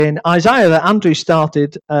in Isaiah that Andrew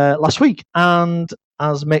started last week. And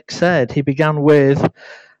as Mick said, he began with,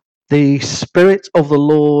 "The Spirit of the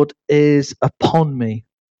Lord is upon me."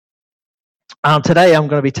 And today I'm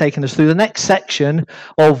going to be taking us through the next section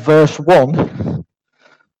of verse 1.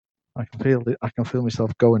 I can feel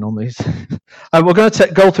myself going on these. We're going to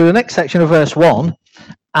go through the next section of verse 1,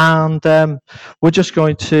 and we're just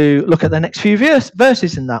going to look at the next few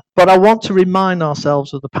verses in that. But I want to remind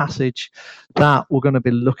ourselves of the passage that we're going to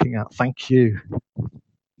be looking at. Thank you.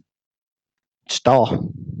 Star.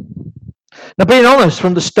 Now, being honest,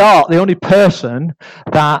 from the start, the only person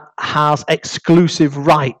that has exclusive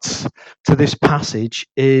rights to this passage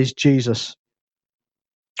is Jesus.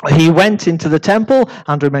 He went into the temple.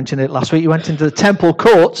 Andrew mentioned it last week. He went into the temple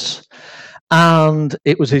courts, and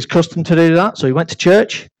it was his custom to do that. So he went to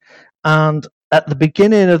church, and at the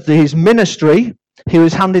beginning of his ministry, he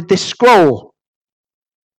was handed this scroll,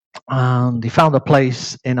 and he found a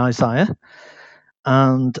place in Isaiah,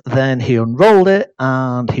 and then he unrolled it,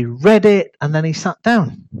 and he read it, and then he sat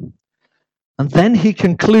down. And then he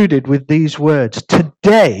concluded with these words,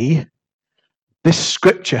 "Today, this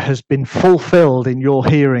scripture has been fulfilled in your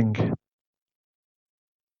hearing."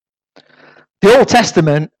 The Old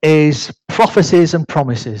Testament is prophecies and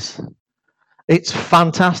promises. It's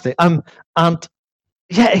fantastic. And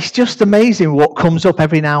yeah, it's just amazing what comes up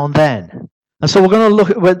every now and then. And so we're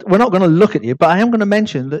not going to look at you, but I am going to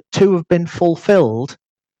mention that 2 have been fulfilled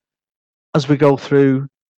as we go through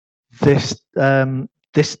this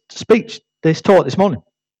speech, this talk this morning.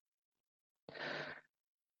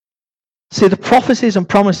 See, the prophecies and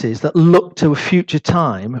promises that look to a future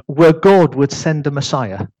time where God would send a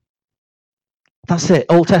Messiah. That's it,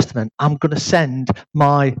 Old Testament. I'm going to send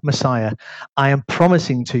my Messiah. I am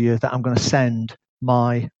promising to you that I'm going to send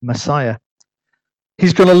my Messiah.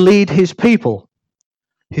 He's going to lead his people.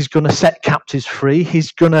 He's going to set captives free.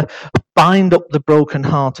 He's going to bind up the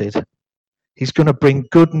brokenhearted. He's going to bring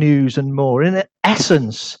good news and more. In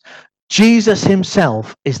essence, Jesus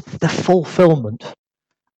himself is the fulfillment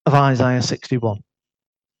of Isaiah 61.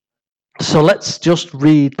 So let's just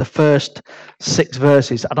read the first 6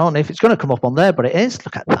 verses. I don't know if it's going to come up on there, but it is.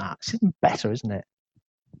 Look at that. It's even better, isn't it?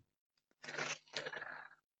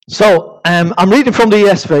 So I'm reading from the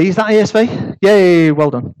ESV. Is that ESV? Yay, well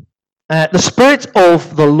done. The Spirit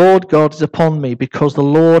of the Lord God is upon me, because the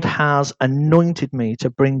Lord has anointed me to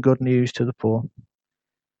bring good news to the poor.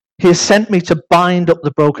 He has sent me to bind up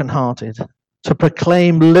the brokenhearted, to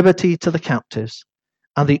proclaim liberty to the captives,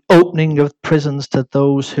 and the opening of prisons to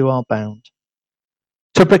those who are bound,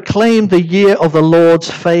 to proclaim the year of the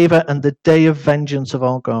Lord's favour and the day of vengeance of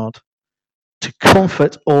our God, to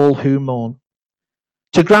comfort all who mourn,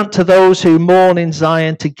 to grant to those who mourn in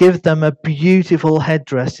Zion, to give them a beautiful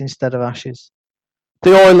headdress instead of ashes,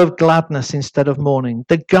 the oil of gladness instead of mourning,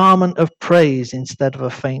 the garment of praise instead of a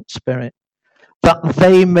faint spirit, that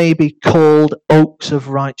they may be called oaks of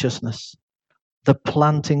righteousness, the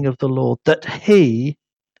planting of the Lord, that he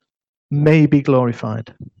may be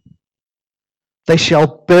glorified. They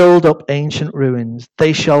shall build up ancient ruins.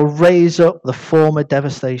 They shall raise up the former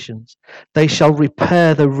devastations. They shall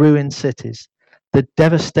repair the ruined cities, the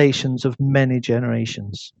devastations of many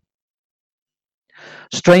generations.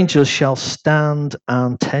 Strangers shall stand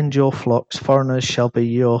and tend your flocks. Foreigners shall be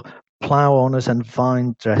your plough owners and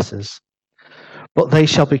vine dressers. But they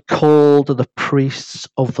shall be called the priests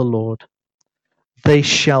of the Lord. They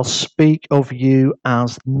shall speak of you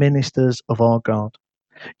as ministers of our God.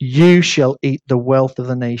 You shall eat the wealth of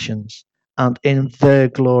the nations, and in their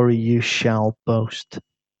glory you shall boast.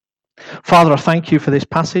 Father, I thank you for this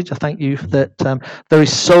passage. I thank you that there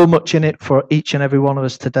is so much in it for each and every one of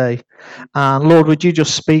us today. And Lord, would you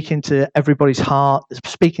just speak into everybody's heart,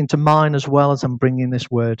 speak into mine as well as I'm bringing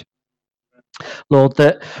this word. Lord,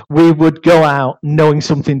 that we would go out knowing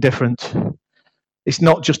something different. It's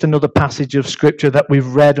not just another passage of scripture that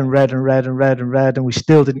we've read and read and read and read and read and we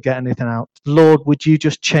still didn't get anything out. Lord, would you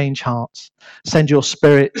just change hearts? Send your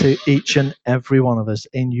Spirit to each and every one of us.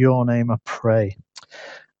 In your name I pray.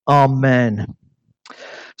 Amen.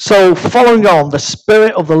 So following on, the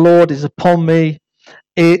Spirit of the Lord is upon me.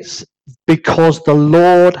 It's because the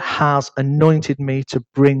Lord has anointed me to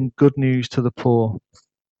bring good news to the poor.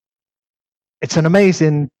 It's an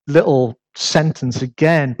amazing little sentence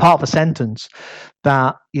again, part of a sentence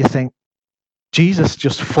that you think Jesus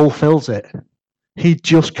just fulfills it. He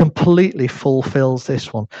just completely fulfills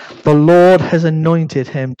this one. The Lord has anointed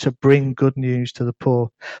him to bring good news to the poor.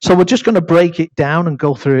 So we're just going to break it down and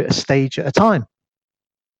go through it a stage at a time.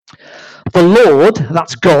 The Lord,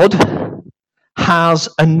 that's God, has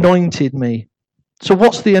anointed me. So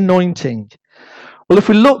what's the anointing? Well, if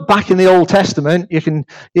we look back in the Old Testament, you can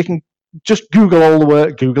just Google all the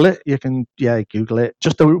word, Google it. You can Google it.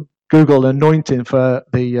 Just Google anointing for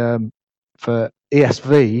the for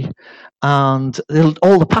ESV, and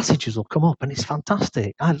all the passages will come up, and it's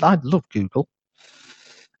fantastic. I love Google.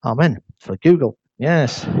 Amen for Google.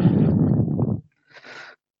 Yes.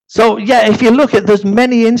 So if you look at, there's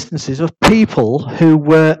many instances of people who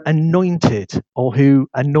were anointed or who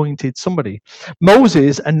anointed somebody.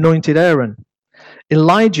 Moses anointed Aaron.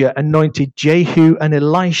 Elijah anointed Jehu and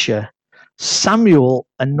Elisha. Samuel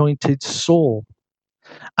anointed Saul.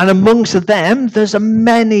 And amongst them, there's a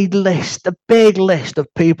big list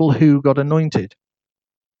of people who got anointed.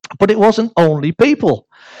 But it wasn't only people,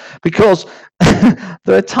 because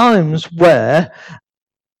there are times where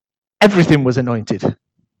everything was anointed.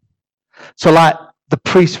 So like the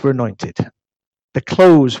priests were anointed, the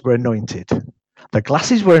clothes were anointed, the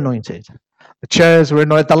glasses were anointed, the chairs were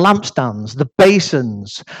anointed, the lampstands, the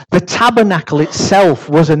basins, the tabernacle itself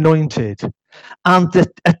was anointed, and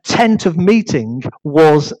a tent of meeting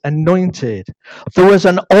was anointed. There was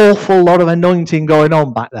an awful lot of anointing going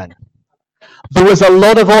on back then. There was a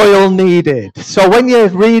lot of oil needed. So when you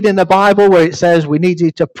read in the Bible where it says we need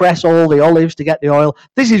you to press all the olives to get the oil,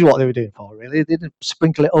 this is what they were doing for, really. They didn't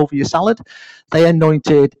sprinkle it over your salad. They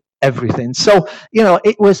anointed everything. So,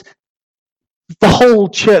 it was the whole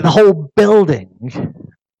church, the whole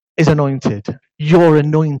building is anointed. You're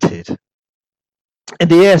anointed. In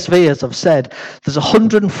the ESV, as I've said, there's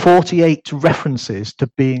 148 references to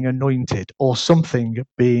being anointed or something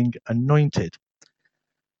being anointed.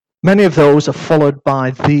 Many of those are followed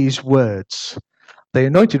by these words. They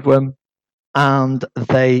anointed them and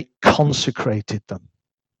they consecrated them.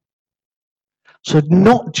 So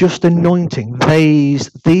not just anointing, these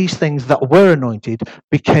things that were anointed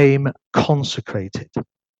became consecrated.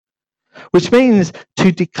 Which means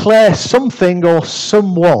to declare something or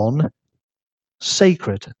someone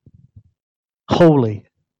sacred, holy,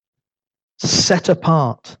 set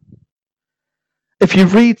apart. If you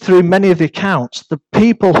read through many of the accounts, the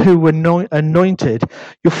people who were anointed,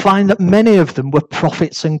 you'll find that many of them were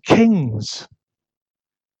prophets and kings.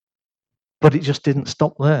 But it just didn't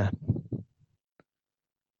stop there.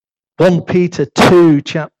 1 Peter 2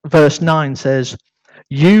 verse 9 says,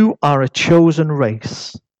 "You are a chosen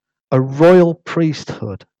race, a royal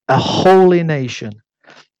priesthood, a holy nation,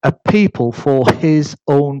 a people for his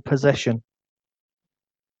own possession."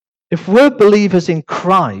 If we're believers in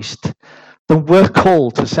Christ, then we're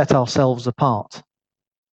called to set ourselves apart.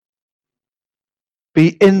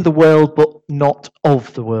 Be in the world, but not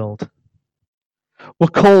of the world. We're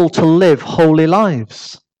called to live holy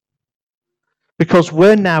lives because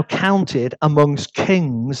we're now counted amongst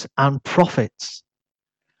kings and prophets.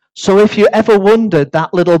 So if you ever wondered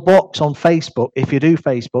that little box on Facebook, if you do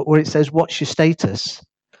Facebook, where it says, "What's your status?"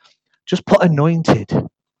 just put anointed.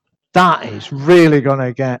 That is really going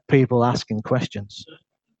to get people asking questions.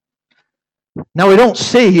 Now we don't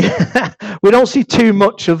see too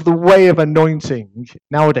much of the way of anointing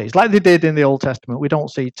nowadays, like they did in the Old Testament. We don't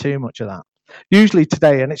see too much of that. Usually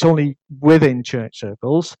today, and it's only within church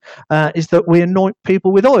circles, is that we anoint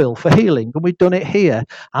people with oil for healing, and we've done it here.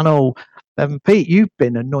 I know, Pete, you've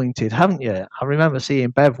been anointed, haven't you? I remember seeing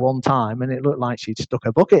Bev one time, and it looked like she'd stuck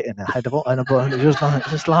a bucket in her head, and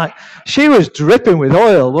just like she was dripping with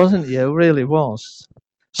oil, wasn't you? It really was.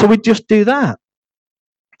 So we just do that.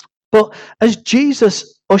 But as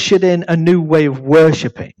Jesus ushered in a new way of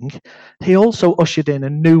worshipping, he also ushered in a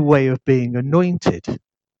new way of being anointed.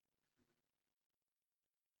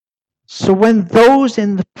 So when those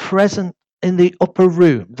in the upper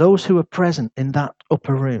room, those who were present in that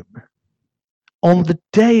upper room, on the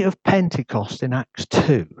day of Pentecost in Acts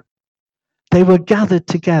 2, they were gathered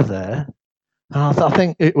together. And I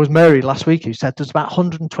think it was Mary last week who said there's about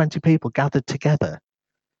 120 people gathered together,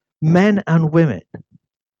 men and women.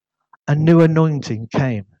 A new anointing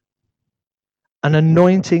came, an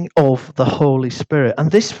anointing of the Holy Spirit.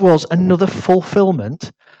 And this was another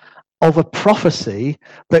fulfillment of a prophecy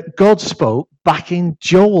that God spoke back in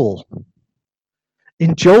Joel.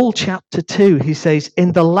 In Joel chapter 2, he says,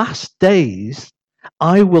 "In the last days,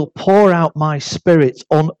 I will pour out my spirit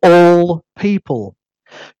on all people.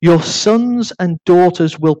 Your sons and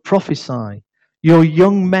daughters will prophesy. Your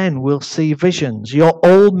young men will see visions. Your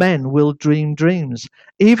old men will dream dreams.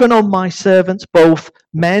 Even on my servants, both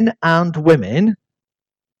men and women,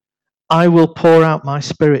 I will pour out my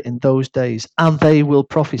spirit in those days, and they will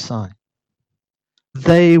prophesy."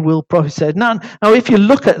 They will prophesy. Now, if you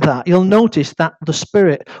look at that, you'll notice that the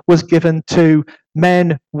Spirit was given to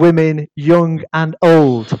men, women, young and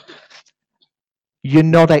old. You're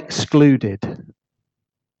not excluded.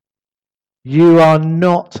 You are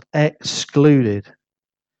not excluded.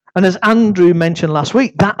 And as Andrew mentioned last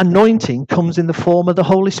week, that anointing comes in the form of the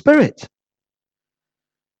Holy Spirit.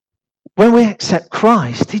 When we accept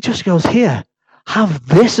Christ, he just goes, here, have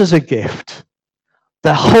this as a gift.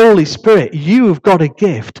 The Holy Spirit. You have got a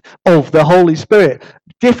gift of the Holy Spirit.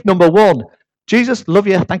 Gift number one. Jesus, love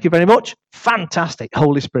you. Thank you very much. Fantastic.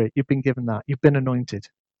 Holy Spirit, you've been given that. You've been anointed.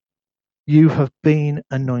 You have been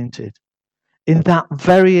anointed in that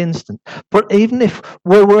very instant. But even if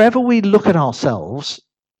wherever we look at ourselves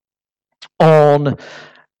on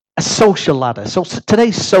a social ladder, so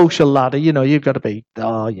today's social ladder, you've got to be,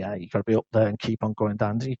 you've got to be up there and keep on going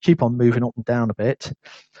down. You keep on moving up and down a bit.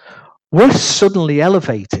 We're suddenly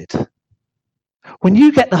elevated. When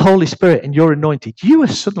you get the Holy Spirit and you're anointed, you are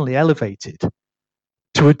suddenly elevated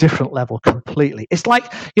to a different level completely. It's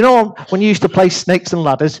like, when you used to play snakes and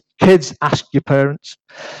ladders, kids, ask your parents.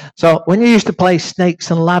 So when you used to play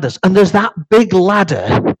snakes and ladders, and there's that big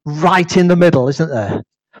ladder right in the middle, isn't there?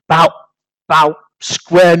 About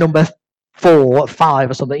square number 4 or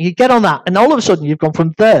 5 or something. You get on that, and all of a sudden you've gone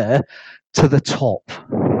from there to the top.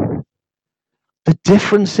 The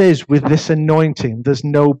difference is with this anointing, there's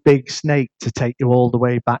no big snake to take you all the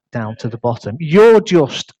way back down to the bottom. You're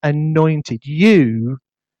just anointed. You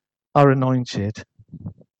are anointed.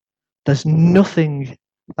 There's nothing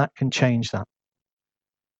that can change that.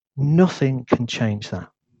 Nothing can change that.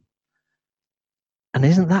 And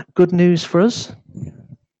isn't that good news for us?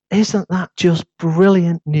 Isn't that just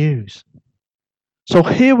brilliant news? So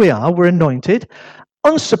here we are, we're anointed.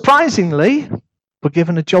 Unsurprisingly, we're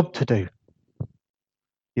given a job to do.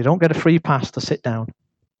 You don't get a free pass to sit down.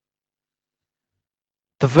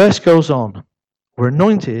 The verse goes on. We're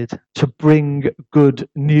anointed to bring good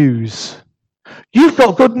news. You've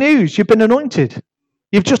got good news. You've been anointed.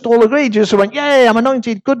 You've just all agreed. You just went, yay, I'm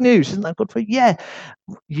anointed. Good news. Isn't that good for you? Yeah.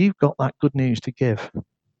 You've got that good news to give.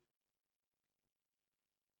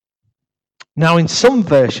 Now, in some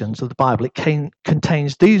versions of the Bible, it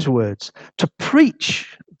contains these words, to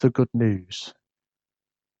preach the good news.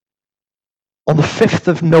 On the 5th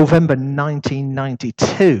of November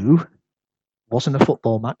 1992, wasn't a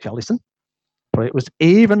football match, Alison, but it was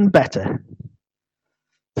even better.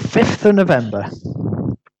 5th of November,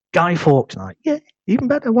 Guy Fawkes night. Yeah, even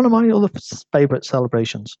better. One of my other favourite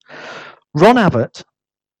celebrations. Ron Abbott,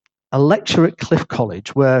 a lecturer at Cliff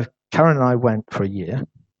College, where Karen and I went for a year,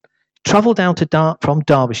 travelled down from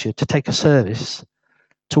Derbyshire to take a service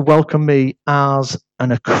to welcome me as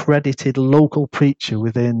an accredited local preacher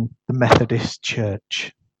within the Methodist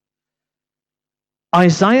Church.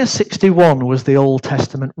 Isaiah 61 was the Old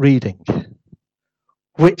Testament reading,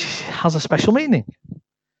 which has a special meaning.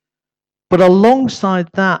 But alongside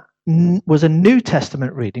that was a New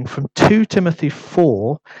Testament reading from 2 Timothy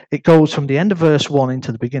 4. It goes from the end of verse 1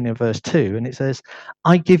 into the beginning of verse 2, and it says,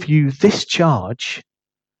 I give you this charge,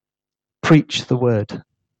 preach the word.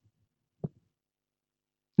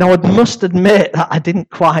 Now, I must admit that I didn't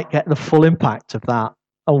quite get the full impact of that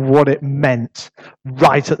and what it meant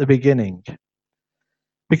right at the beginning.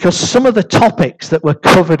 Because some of the topics that were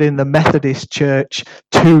covered in the Methodist Church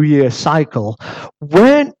 2-year cycle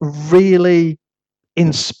weren't really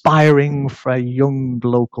inspiring for a young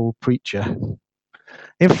local preacher.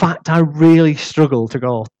 In fact, I really struggled to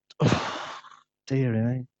go, oh,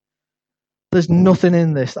 dear, there's nothing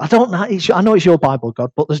in this. I know it's your Bible,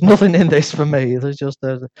 God, but there's nothing in this for me.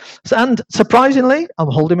 And surprisingly,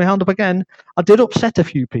 I'm holding my hand up again, I did upset a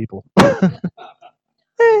few people.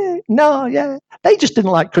 No, yeah. They just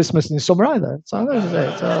didn't like Christmas in summer either. So that was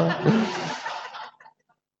it.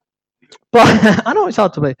 But I know it's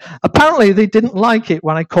hard to believe. Apparently, they didn't like it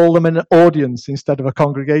when I called them an audience instead of a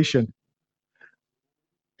congregation.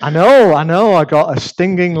 I know. I got a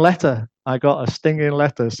stinging letter.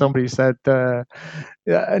 Somebody said,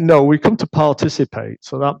 no, we come to participate,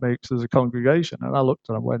 so that makes us a congregation. And I looked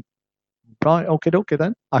and I went, right, okay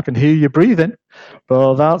then. I can hear you breathing,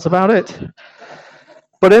 but that's about it.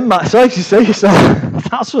 But in my, so you see, so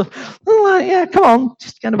that's what, I'm like, yeah, come on,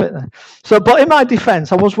 just get a bit there. So, but in my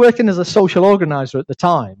defense, I was working as a social organizer at the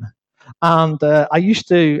time. And I used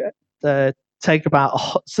to take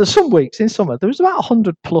about, so some weeks in summer, there was about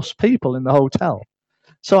 100 plus people in the hotel.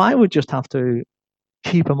 So I would just have to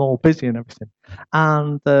keep them all busy and everything.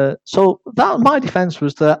 And so that my defense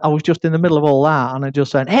was that I was just in the middle of all that. And I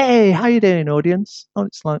just said, hey, how you doing, audience? And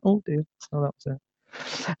it's like, oh dear. So that was it.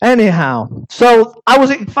 Anyhow, so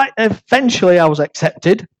eventually I was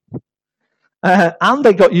accepted, and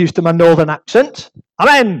they got used to my northern accent.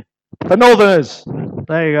 Amen for northerners.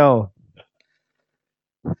 There you go.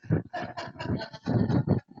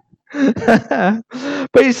 But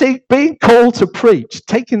you see, being called to preach,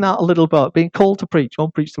 taking that a little bit, being called to preach, go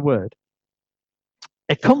and preach the word,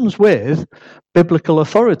 it comes with biblical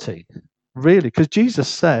authority, really, because Jesus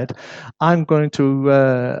said, I'm going to,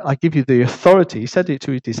 I give you the authority. He said it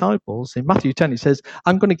to his disciples. In Matthew 10, he says,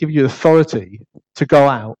 I'm going to give you authority to go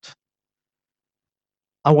out.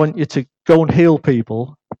 I want you to go and heal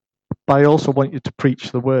people, but I also want you to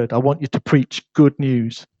preach the word. I want you to preach good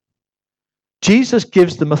news. Jesus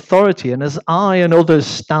gives them authority, and as I and others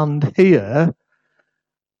stand here,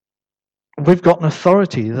 we've got an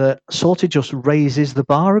authority that sort of just raises the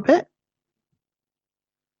bar a bit.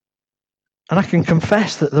 And I can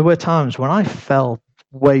confess that there were times when I fell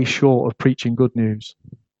way short of preaching good news.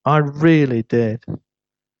 I really did.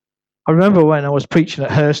 I remember when I was preaching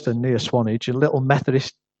at Hurston near Swanage, a little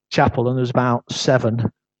Methodist chapel, and there was about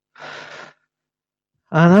 7.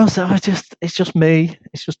 And I was it's just me.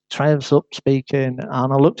 It's just Trev's up speaking.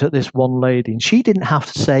 And I looked at this one lady, and she didn't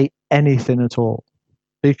have to say anything at all.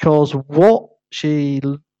 Because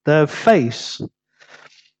their face,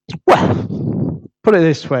 well, put it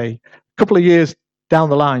this way, a couple of years down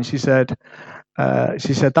the line, she said,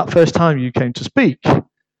 that first time you came to speak,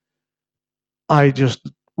 I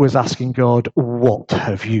just was asking God, what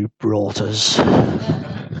have you brought us?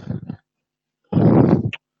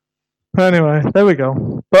 Anyway, there we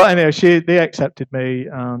go. But anyway, they accepted me,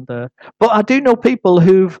 and but I do know people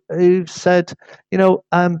who've said, well,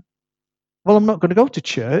 I'm not going to go to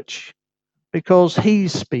church because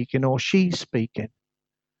he's speaking or she's speaking.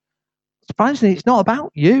 Surprisingly, it's not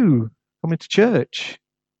about you coming to church.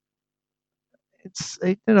 It's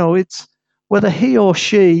whether he or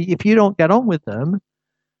she, if you don't get on with them,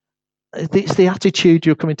 it's the attitude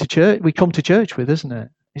you're coming to church. We come to church with, isn't it?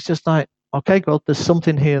 It's just like, okay, God, there's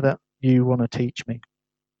something here that you want to teach me.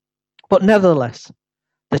 But nevertheless,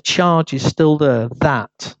 the charge is still there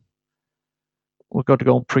that we've got to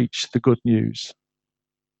go and preach the good news.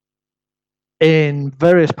 In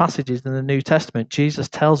various passages in the New Testament, Jesus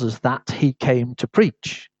tells us that he came to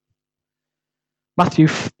preach. Matthew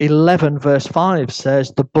 11 verse 5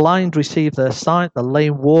 says, the blind receive their sight, the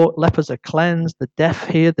lame walk, lepers are cleansed, the deaf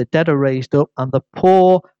hear, the dead are raised up, and the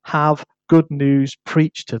poor have good news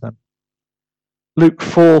preached to them. Luke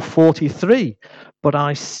 4:43,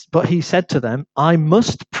 but he said to them, I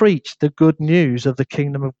must preach the good news of the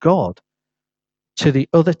kingdom of God to the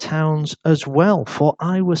other towns as well, for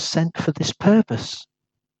I was sent for this purpose.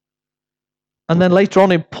 And then later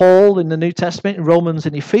on in Paul, in the New Testament, in Romans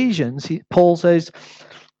and Ephesians, Paul says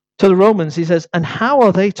to the Romans, he says, and how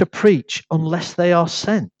are they to preach unless they are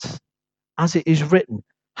sent? As it is written,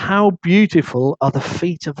 how beautiful are the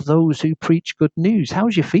feet of those who preach good news.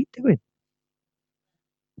 How's your feet doing?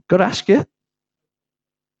 Got to ask you.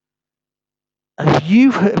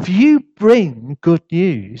 If you bring good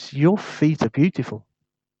news, your feet are beautiful.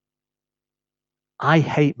 I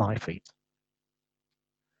hate my feet.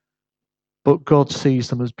 But God sees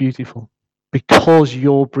them as beautiful because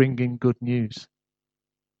you're bringing good news.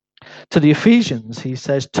 To the Ephesians, he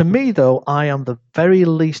says, to me, though, I am the very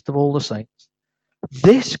least of all the saints.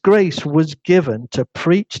 This grace was given to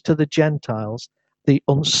preach to the Gentiles the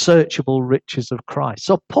unsearchable riches of Christ.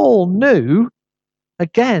 So Paul knew,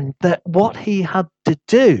 again, that what he had to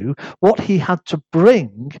do, what he had to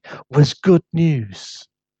bring was good news.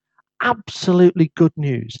 Absolutely good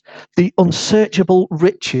news. The unsearchable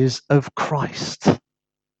riches of Christ.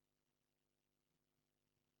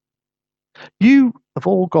 You have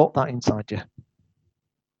all got that inside you.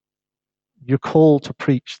 You're called to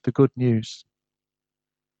preach the good news.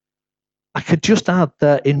 I could just add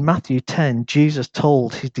that in Matthew 10, Jesus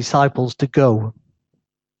told his disciples to go.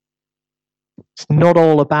 It's not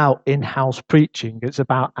all about in-house preaching. It's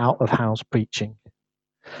about out-of-house preaching.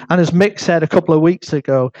 And as Mick said a couple of weeks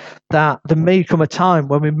ago, that there may come a time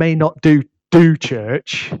when we may not do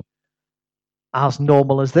church as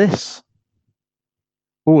normal as this.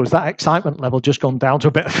 Oh, has that excitement level just gone down to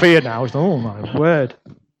a bit of fear now? Oh, my word.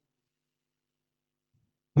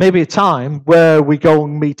 Maybe a time where we go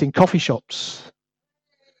and meet in coffee shops.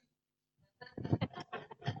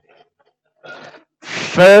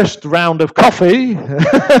 First round of coffee.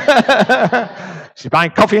 She's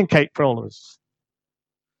buying coffee and cake for all of us.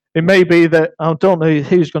 It may be that, I don't know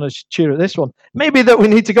who's going to cheer at this one. Maybe that we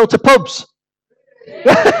need to go to pubs.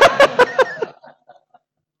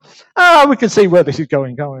 We can see where this is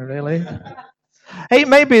going, really. It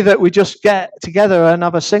may be that we just get together and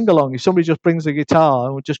have a sing-along. If somebody just brings a guitar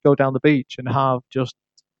and we just go down the beach and have just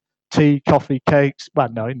tea, coffee, cakes. Well,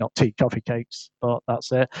 no, not tea, coffee, cakes, but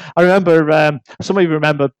that's it. I remember, some of you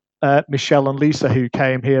remember Michelle and Lisa who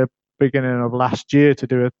came here beginning of last year to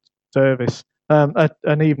do a service.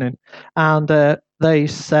 an evening, and they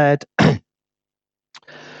said they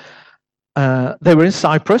were in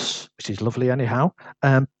Cyprus, which is lovely anyhow,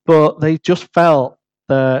 but they just felt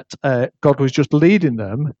that God was just leading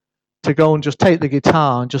them to go and just take the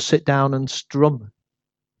guitar and just sit down and strum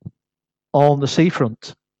on the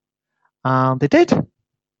seafront. And they did.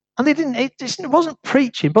 And they didn't, it wasn't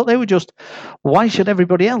preaching, but they were just, why should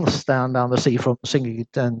everybody else stand down the seafront singing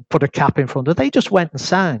and put a cap in front of them? They just went and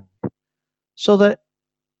sang. So that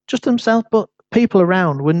just themselves, but people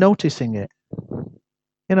around were noticing it.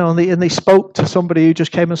 You know, and they spoke to somebody who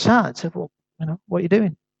just came and sat and said, well, you know, what are you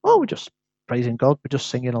doing? Oh, we're just praising God. We're just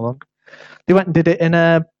singing along. They went and did it in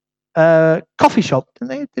a coffee shop. Didn't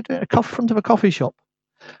they? They did it in front of a coffee shop.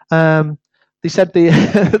 They said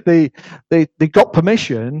they got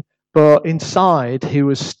permission, but inside he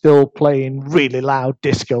was still playing really loud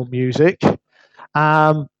disco music.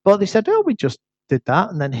 But they said, oh, we just did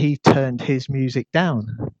that. And then he turned his music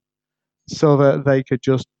down so that they could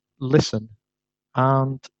just listen.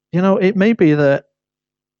 And, you know, it may be that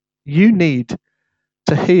you need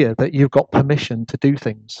to hear that you've got permission to do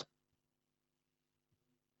things.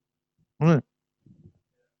 You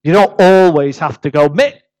don't always have to go,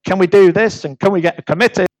 Mick, can we do this? And can we get a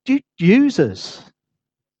committee? You users.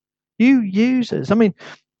 You users. I mean,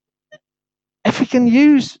 if he can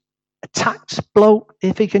use a tax bloke,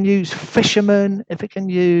 if he can use fishermen, if he can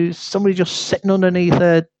use somebody just sitting underneath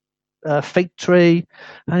a fig tree,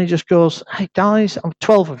 and he just goes, hey guys, I'm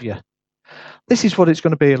 12 of you. This is what it's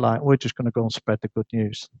going to be like. We're just going to go and spread the good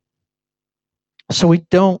news. So we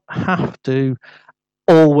don't have to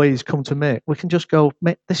always come to Mick. We can just go,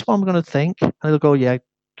 Mick, this is what I'm going to think. And he'll go, yeah,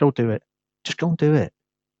 go do it. Just go and do it.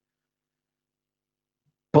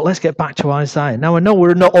 But let's get back to Isaiah. Now, I know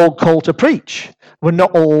we're not all called to preach. We're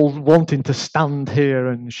not all wanting to stand here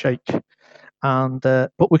and shake. And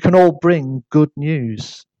but we can all bring good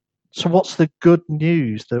news. So what's the good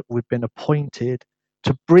news that we've been appointed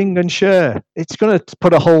to bring and share? It's going to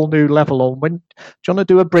put a whole new level on. When do you want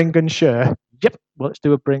to do a bring and share? Yep, let's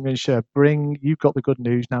do a bring and share. Bring, you've got the good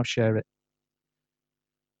news, now share it.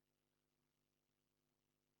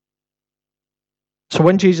 So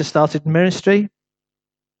when Jesus started ministry,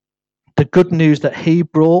 the good news that he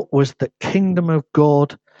brought was the kingdom of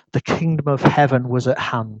God, the kingdom of heaven was at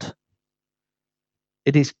hand.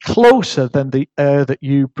 It is closer than the air that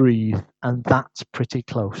you breathe, and that's pretty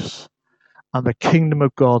close. And the kingdom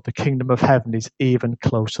of God, the kingdom of heaven, is even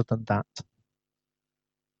closer than that.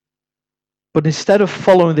 But instead of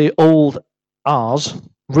following the old R's,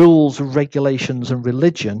 rules, regulations, and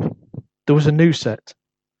religion, there was a new set.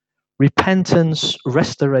 Repentance,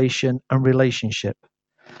 restoration, and relationship.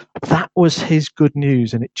 That was his good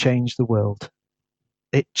news, and it changed the world.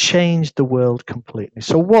 It changed the world completely.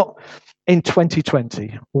 So what, in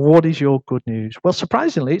 2020, what is your good news? Well,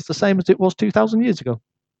 surprisingly, it's the same as it was 2,000 years ago.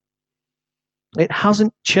 It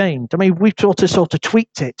hasn't changed. I mean, we've sort of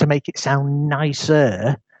tweaked it to make it sound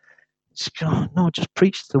nicer. No, just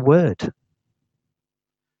preach the word.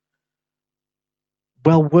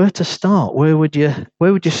 Well, where to start? Where would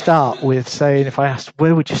you start with saying, if I asked,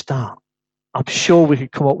 where would you start? I'm sure we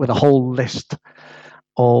could come up with a whole list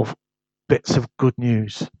of bits of good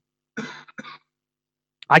news.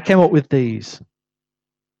 I came up with these.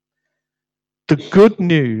 The good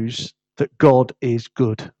news that God is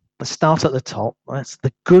good. Let's start at the top. That's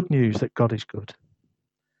the good news that God is good.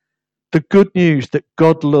 The good news that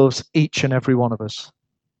God loves each and every one of us.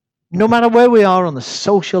 No matter where we are on the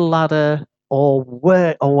social ladder or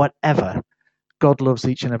where or whatever, God loves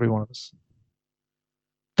each and every one of us.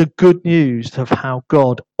 The good news of how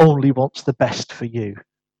God only wants the best for you.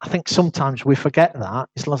 I think sometimes we forget that.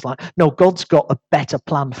 It's like, no, God's got a better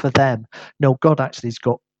plan for them. No, God actually has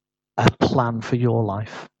got a plan for your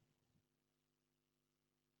life.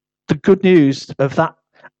 The good news of that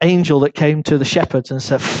angel that came to the shepherds and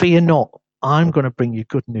said, fear not, I'm going to bring you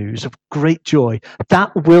good news of great joy.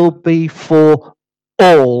 That will be for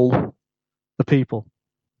all the people.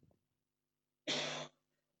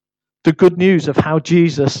 The good news of how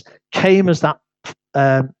Jesus came as that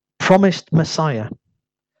promised Messiah.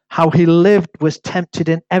 How he lived, was tempted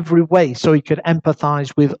in every way so he could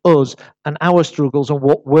empathize with us and our struggles and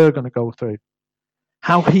what we're going to go through.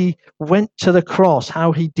 How he went to the cross,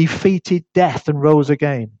 how he defeated death and rose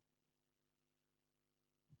again.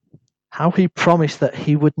 How he promised that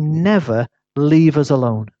he would never leave us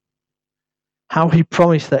alone. How he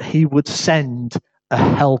promised that he would send a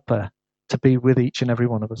helper to be with each and every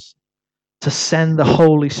one of us. To send the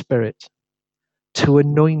Holy Spirit to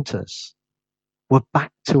anoint us. We're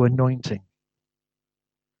back to anointing.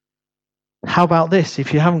 How about this?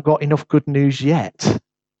 If you haven't got enough good news yet,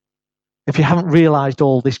 If you haven't realized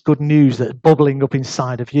all this good news that's bubbling up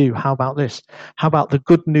inside of you, how about this? How about the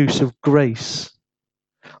good news of grace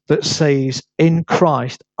that says, in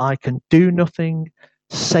Christ, I can do nothing,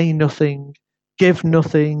 say nothing, give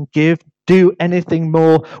nothing, do anything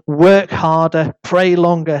more, work harder, pray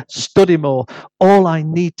longer, study more. All I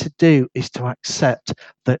need to do is to accept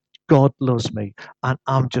that God loves me, and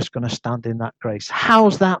I'm just going to stand in that grace.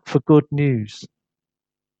 How's that for good news?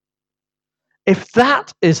 If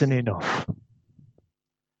that isn't enough,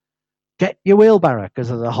 get your wheelbarrow, because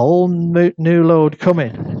there's a whole new load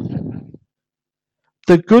coming.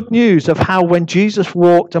 The good news of how when Jesus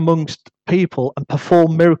walked amongst people and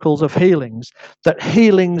performed miracles of healings, that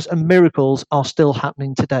healings and miracles are still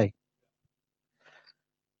happening today.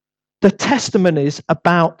 The testimonies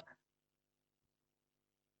about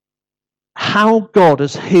how God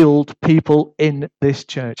has healed people in this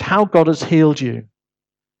church, how God has healed you,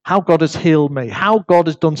 how God has healed me, how God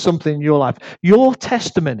has done something in your life. Your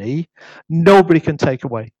testimony, nobody can take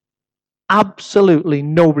away. Absolutely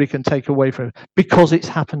nobody can take away from it, because it's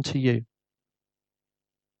happened to you.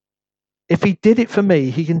 If he did it for me,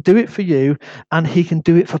 he can do it for you, and he can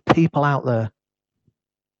do it for people out there.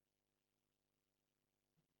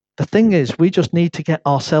 The thing is, we just need to get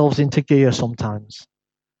ourselves into gear sometimes.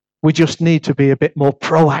 We just need to be a bit more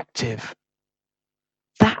proactive.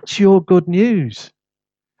 That's your good news.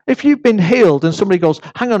 If you've been healed and somebody goes,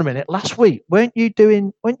 hang on a minute, last week, weren't you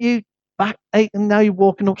back 8 and now you're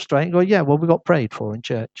walking up straight? And go, yeah, well, we got prayed for in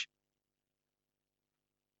church.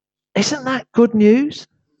 Isn't that good news?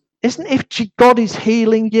 Isn't if God is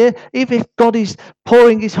healing you, even if God is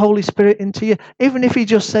pouring his Holy Spirit into you, even if he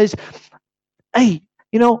just says, hey,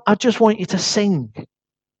 I just want you to sing.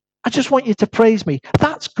 I just want you to praise me.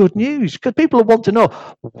 That's good news, because people want to know,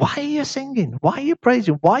 why are you singing? Why are you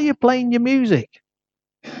praising? Why are you playing your music?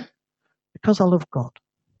 Because I love God.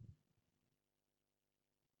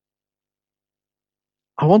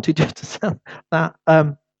 I wanted you to say that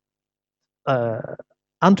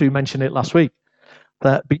Andrew mentioned it last week,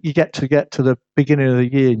 that you get to the beginning of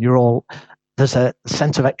the year and there's a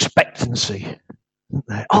sense of expectancy.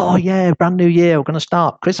 Oh yeah, brand new year, we're going to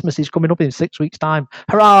start. Christmas is coming up in 6 weeks' time.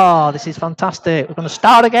 Hurrah, this is fantastic. We're going to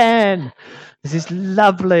start again. This is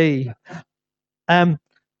lovely.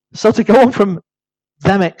 So to go on from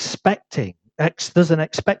them expecting, there's an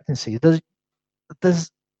expectancy. So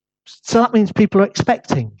that means people are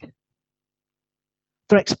expecting.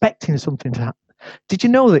 They're expecting something to happen. Did you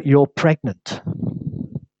know that you're pregnant?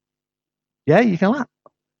 Yeah, you can laugh.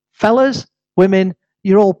 Fellas, women,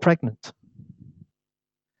 you're all pregnant.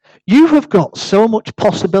 You have got so much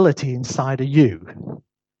possibility inside of you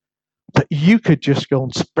that you could just go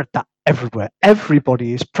and spread that everywhere.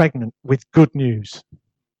 Everybody is pregnant with good news.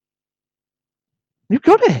 You've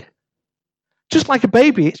got it. Just like a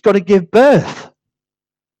baby, it's got to give birth.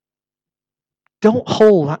 Don't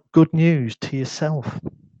hold that good news to yourself.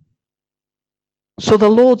 So the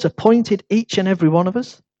Lord's appointed each and every one of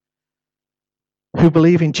us who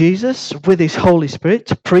believe in Jesus with his Holy Spirit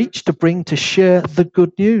to preach, to bring, to share the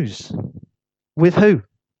good news. With who?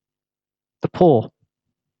 The poor.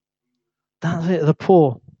 That's it, the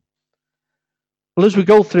poor. Well, as we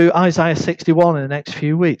go through Isaiah 61 in the next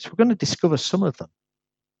few weeks, we're going to discover some of them.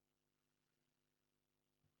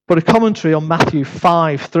 But a commentary on Matthew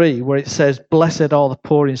 5:3, where it says, blessed are the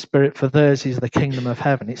poor in spirit, for theirs is the kingdom of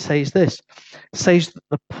heaven. It says this. It says that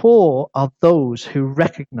the poor are those who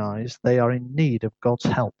recognize they are in need of God's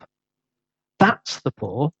help. That's the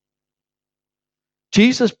poor.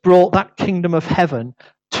 Jesus brought that kingdom of heaven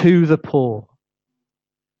to the poor.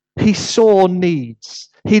 He saw needs.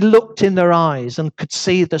 He looked in their eyes and could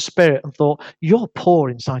see the spirit and thought, you're poor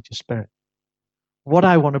inside your spirit. What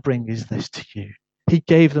I want to bring is this to you. He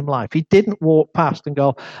gave them life. He didn't walk past and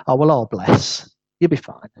go, oh, well, I'll bless. You'll be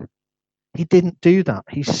fine. He didn't do that.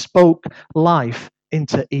 He spoke life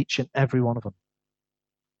into each and every one of them.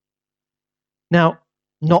 Now,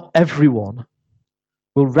 not everyone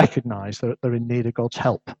will recognize that they're in need of God's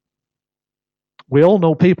help. We all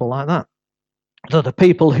know people like that. They're the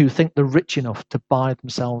people who think they're rich enough to buy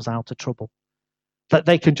themselves out of trouble, that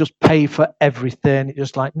they can just pay for everything. It's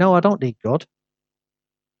just like, no, I don't need God.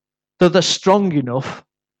 They're strong enough.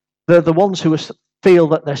 They're the ones who feel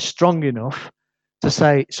that they're strong enough to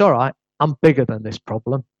say, it's all right, I'm bigger than this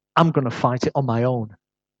problem. I'm going to fight it on my own.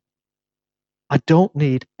 I don't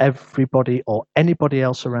need everybody or anybody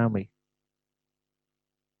else around me.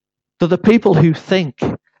 They're the people who think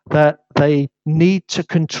that they need to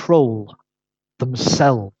control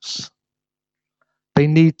themselves. They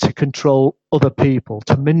need to control other people,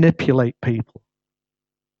 to manipulate people.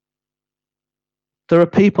 There are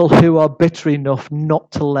people who are bitter enough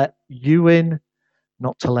not to let you in,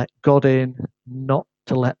 not to let God in, not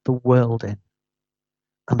to let the world in.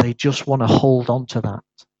 And they just want to hold on to that.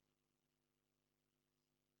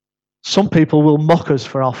 Some people will mock us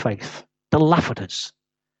for our faith. They'll laugh at us.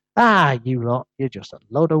 You lot, you're just a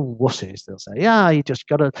load of wussies, they'll say.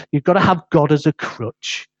 You've got to have God as a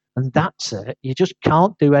crutch. And that's it. You just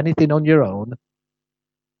can't do anything on your own.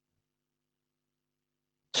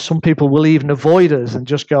 Some people will even avoid us and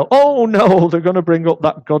just go, oh no, they're going to bring up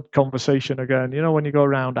that God conversation again. You know, when you go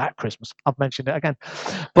around at Christmas, I've mentioned it again,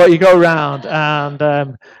 but you go around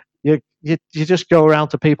and you just go around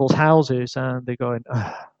to people's houses and they're going,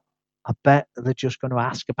 I bet they're just going to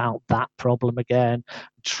ask about that problem again,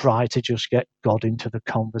 try to just get God into the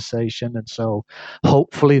conversation. And so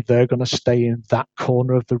hopefully they're going to stay in that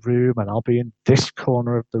corner of the room and I'll be in this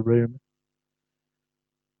corner of the room.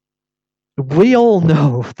 We all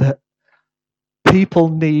know that people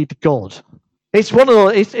need God. It's one of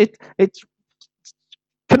those, it's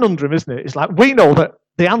conundrum, isn't it? It's like we know that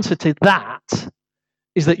the answer to that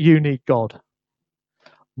is that you need God.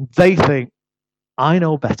 They think, I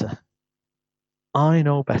know better. I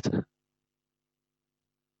know better.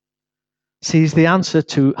 See, he's the answer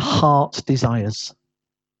to heart's desires.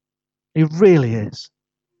 He really is.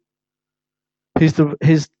 He's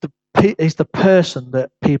the person that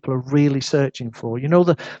people are really searching for. You know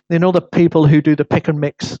the people who do the pick and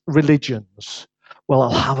mix religions. Well, I'll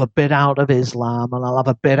have a bit out of Islam and I'll have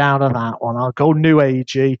a bit out of that one. I'll go New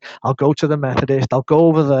Agey. I'll go to the Methodist. I'll go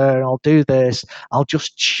over there and I'll do this. I'll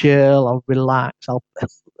just chill. I'll relax. I'll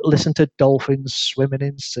listen to dolphins swimming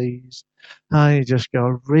in seas. And you just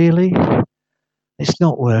go, really? It's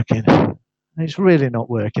not working. It's really not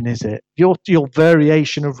working, is it? Your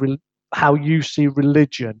variation of how you see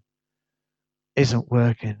religion isn't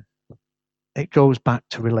working. It goes back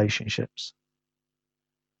to relationships.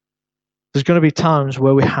 There's going to be times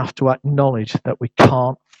where we have to acknowledge that we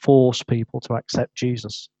can't force people to accept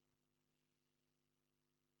Jesus.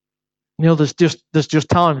 You know, there's just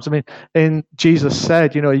times. I mean, and Jesus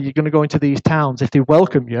said, you know, you're going to go into these towns. If they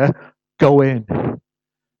welcome you, go in.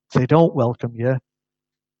 If they don't welcome you,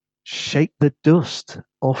 shake the dust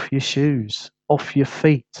off your shoes, off your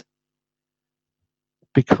feet.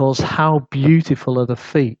 Because how beautiful are the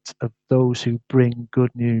feet of those who bring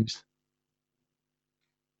good news.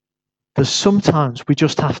 There's sometimes we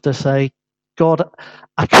just have to say, God,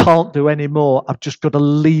 I can't do any more. I've just got to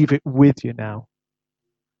leave it with you now.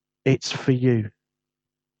 It's for you.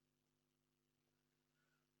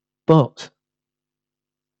 But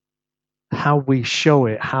how we show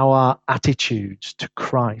it, how our attitudes to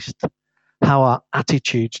Christ, how our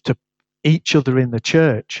attitudes to each other in the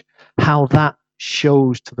church, how that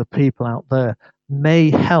shows to the people out there may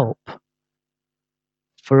help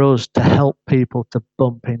for us to help people to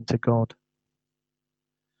bump into God.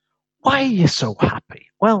 Why are you so happy?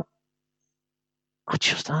 Well, I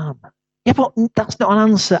just am. Yeah, but that's not an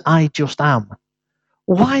answer. I just am.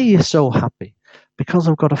 Why are you so happy? Because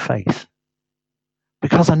I've got a faith.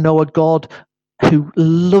 Because I know a God who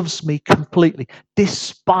loves me completely,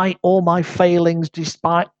 despite all my failings,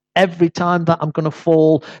 despite every time that I'm going to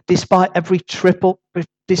fall, despite every trip up,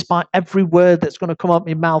 despite every word that's going to come out of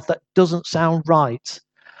my mouth that doesn't sound right.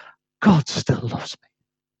 God still loves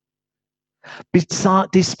me.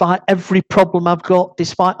 Despite every problem I've got,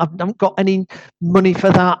 despite I haven't got any money for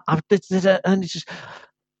that, and it's just,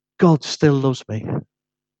 God still loves me.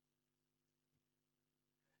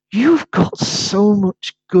 You've got so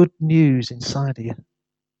much good news inside of you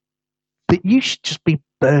that you should just be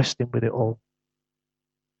bursting with it all.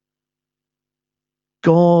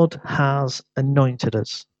 God has anointed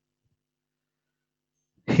us.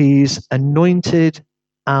 He's anointed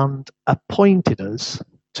and appointed us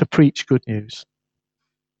to preach good news,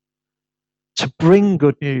 to bring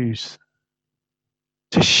good news,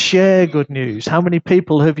 to share good news. How many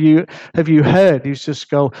people have you heard who just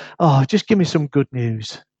go, oh, just give me some good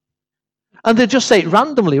news? And they'll just say it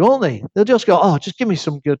randomly, won't they? They'll just go, oh, just give me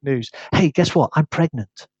some good news. Hey, guess what? I'm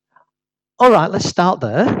pregnant. All right, let's start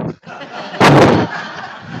there.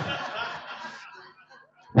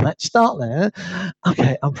 Let's start there.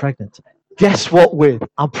 Okay, I'm pregnant. Guess what with?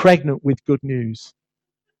 I'm pregnant with good news.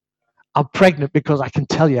 I'm pregnant because I can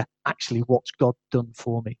tell you actually what's God done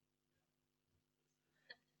for me.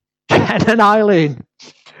 Ken and Eileen,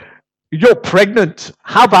 you're pregnant.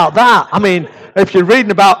 How about that? I mean, if you're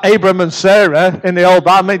reading about Abraham and Sarah in the old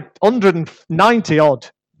Bible, I mean, 190 odd.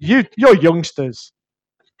 You're youngsters.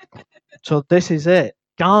 So this is it.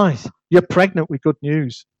 Guys, you're pregnant with good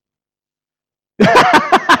news.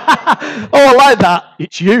 Oh, I like that.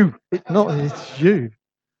 It's you. It's you.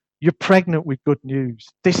 You're pregnant with good news.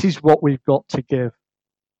 This is what we've got to give.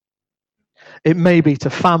 It may be to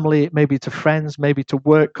family, it may be to friends, maybe to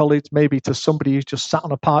work colleagues, maybe to somebody who's just sat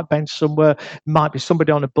on a park bench somewhere. It might be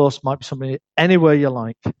somebody on a bus, might be somebody anywhere you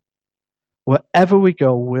like. Wherever we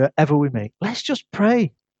go, wherever we meet, let's just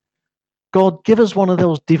pray. God, give us one of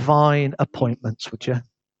those divine appointments, would you?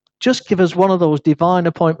 Just give us one of those divine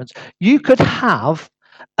appointments. You could have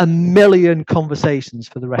 1,000,000 conversations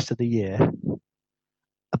for the rest of the year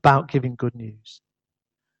about giving good news.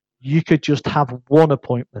 You could just have one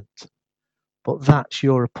appointment, but that's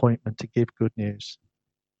your appointment to give good news.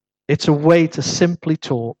 It's a way to simply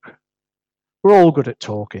talk. We're all good at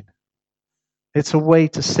talking. It's a way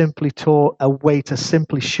to simply talk, a way to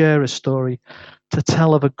simply share a story, to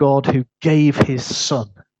tell of a God who gave his son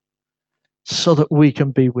so that we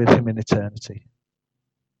can be with him in eternity.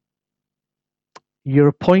 You're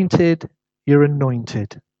appointed, you're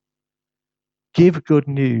anointed. Give good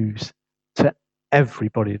news to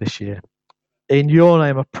everybody this year. In your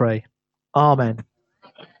name I pray. Amen.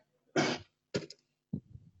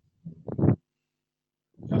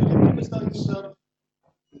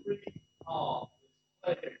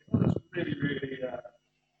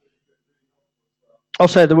 I'll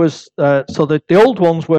say there was, so the old ones were